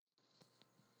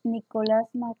Nicolás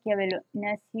Maquiavelo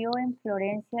nació en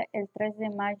Florencia el 3 de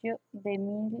mayo de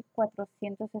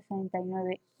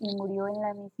 1469 y murió en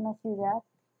la misma ciudad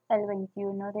el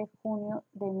 21 de junio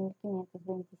de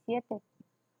 1527.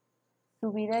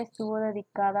 Su vida estuvo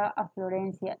dedicada a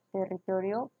Florencia,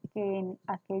 territorio que en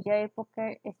aquella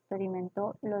época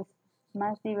experimentó los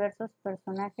más diversos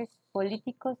personajes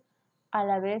políticos a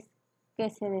la vez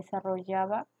que se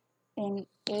desarrollaba en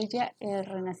ella el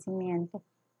Renacimiento.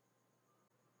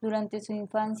 Durante su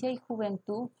infancia y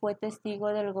juventud fue testigo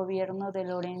del gobierno de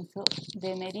Lorenzo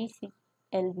de Medici,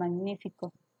 el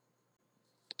Magnífico.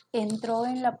 Entró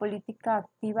en la política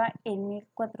activa en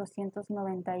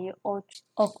 1498,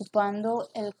 ocupando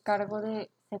el cargo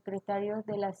de secretario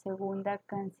de la Segunda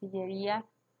Cancillería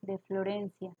de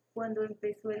Florencia. Cuando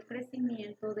empezó el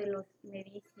crecimiento de los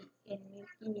Medici en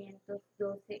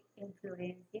 1512 en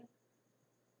Florencia,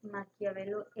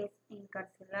 Maquiavelo es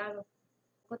encarcelado.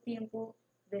 Poco tiempo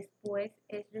después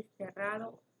es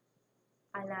desterrado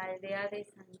a la aldea de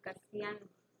San Casiano.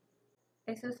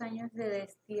 Esos años de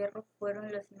destierro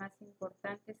fueron los más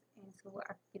importantes en su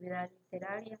actividad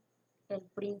literaria. El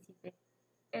Príncipe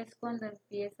es cuando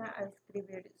empieza a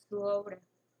escribir su obra.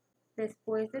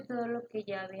 Después de todo lo que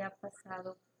ya había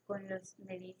pasado con los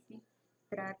Medici,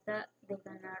 trata de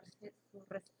ganarse su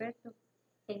respeto.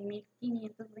 En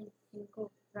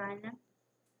 1525 gana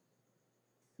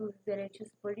sus derechos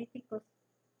políticos.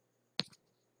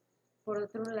 Por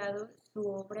otro lado, su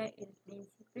obra El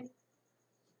Príncipe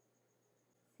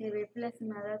se ve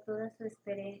plasmada toda su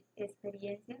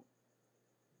experiencia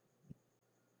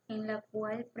en la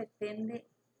cual pretende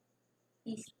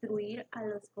instruir a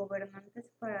los gobernantes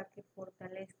para que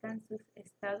fortalezcan sus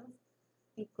estados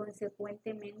y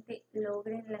consecuentemente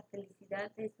logren la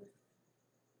felicidad de sus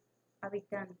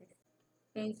habitantes.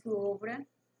 En su obra,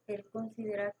 él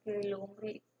considera que el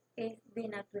hombre es de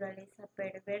naturaleza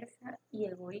perversa y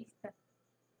egoísta,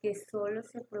 que solo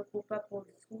se preocupa por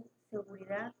su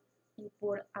seguridad y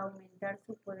por aumentar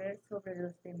su poder sobre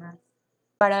los demás.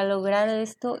 Para lograr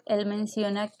esto, él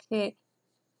menciona que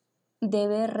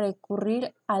debe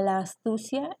recurrir a la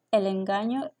astucia, el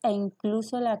engaño e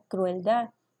incluso la crueldad,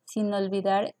 sin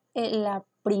olvidar la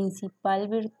principal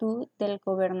virtud del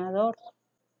gobernador,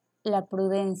 la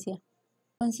prudencia.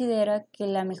 Considera que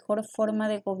la mejor forma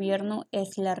de gobierno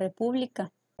es la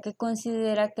república, que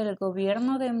considera que el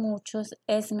gobierno de muchos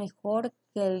es mejor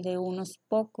que el de unos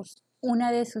pocos.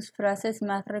 Una de sus frases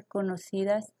más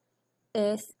reconocidas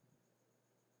es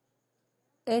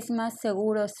más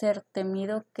seguro ser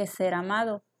temido que ser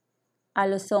amado. A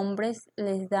los hombres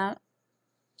les da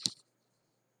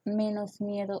menos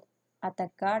miedo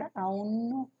atacar a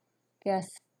uno que a...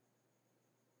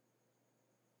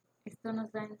 Esto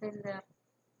nos da a entender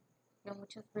que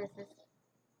muchas veces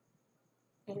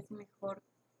es mejor